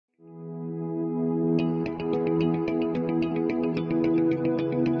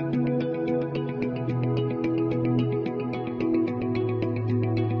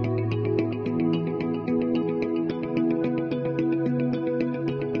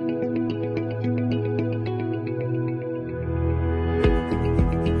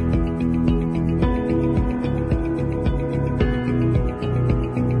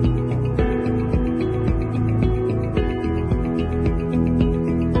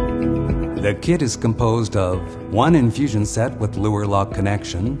The kit is composed of one infusion set with luer lock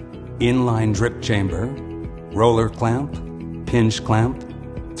connection, inline drip chamber, roller clamp, pinch clamp,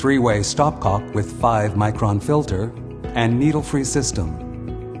 three-way stopcock with 5-micron filter, and needle-free system.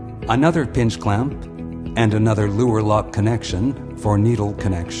 Another pinch clamp, and another luer lock connection for needle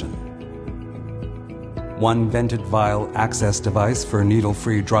connection. One vented vial access device for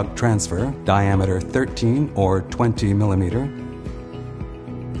needle-free drug transfer, diameter 13 or 20 millimeter.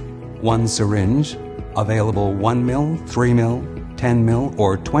 One syringe, available 1 ml, 3 ml, 10 ml,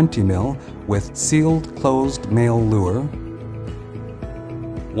 or 20 ml with sealed closed male lure.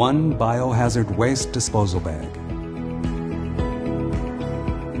 One biohazard waste disposal bag.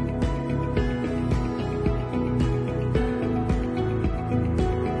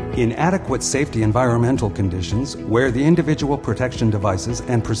 In adequate safety environmental conditions, wear the individual protection devices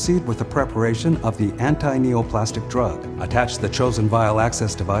and proceed with the preparation of the anti-neoplastic drug. Attach the chosen vial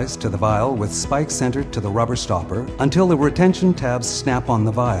access device to the vial with spikes centered to the rubber stopper until the retention tabs snap on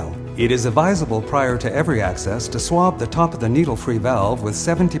the vial. It is advisable prior to every access to swab the top of the needle-free valve with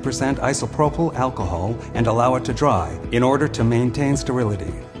 70% isopropyl alcohol and allow it to dry in order to maintain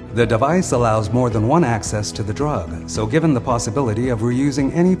sterility. The device allows more than one access to the drug, so given the possibility of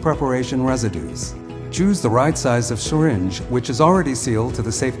reusing any preparation residues. Choose the right size of syringe, which is already sealed to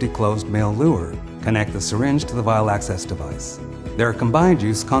the safety closed male lure. Connect the syringe to the vial access device. Their combined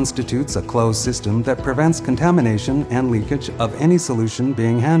use constitutes a closed system that prevents contamination and leakage of any solution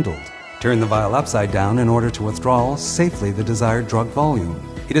being handled. Turn the vial upside down in order to withdraw safely the desired drug volume.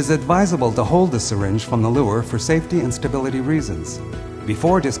 It is advisable to hold the syringe from the lure for safety and stability reasons.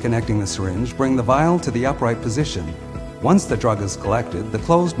 Before disconnecting the syringe, bring the vial to the upright position. Once the drug is collected, the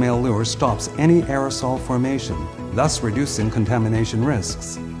closed male lure stops any aerosol formation, thus reducing contamination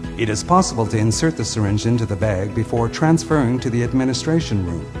risks. It is possible to insert the syringe into the bag before transferring to the administration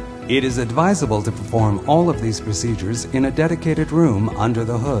room. It is advisable to perform all of these procedures in a dedicated room under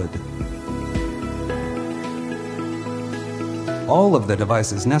the hood. All of the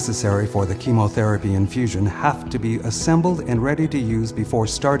devices necessary for the chemotherapy infusion have to be assembled and ready to use before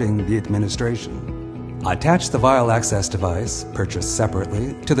starting the administration. Attach the vial access device, purchased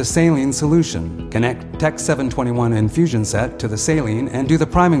separately, to the saline solution. Connect Tech 721 infusion set to the saline and do the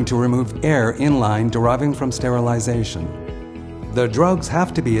priming to remove air inline deriving from sterilization. The drugs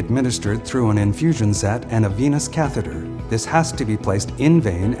have to be administered through an infusion set and a venous catheter. This has to be placed in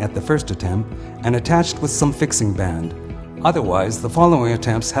vein at the first attempt and attached with some fixing band. Otherwise, the following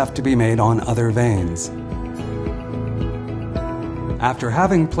attempts have to be made on other veins. After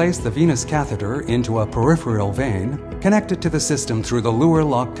having placed the venous catheter into a peripheral vein, connect it to the system through the luer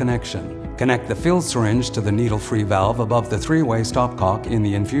lock connection. Connect the filled syringe to the needle-free valve above the three-way stopcock in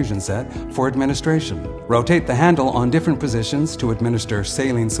the infusion set for administration. Rotate the handle on different positions to administer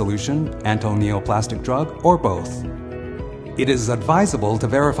saline solution, anti-neoplastic drug, or both. It is advisable to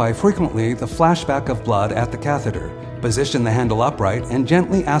verify frequently the flashback of blood at the catheter. Position the handle upright and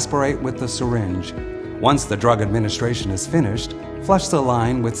gently aspirate with the syringe. Once the drug administration is finished, flush the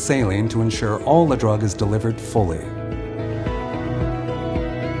line with saline to ensure all the drug is delivered fully.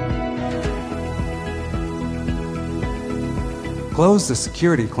 Close the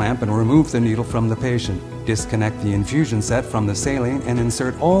security clamp and remove the needle from the patient. Disconnect the infusion set from the saline and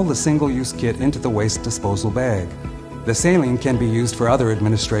insert all the single-use kit into the waste disposal bag. The saline can be used for other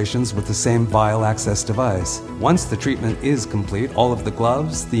administrations with the same vial access device. Once the treatment is complete, all of the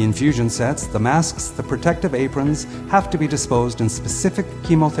gloves, the infusion sets, the masks, the protective aprons have to be disposed in specific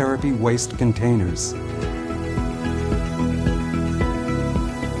chemotherapy waste containers.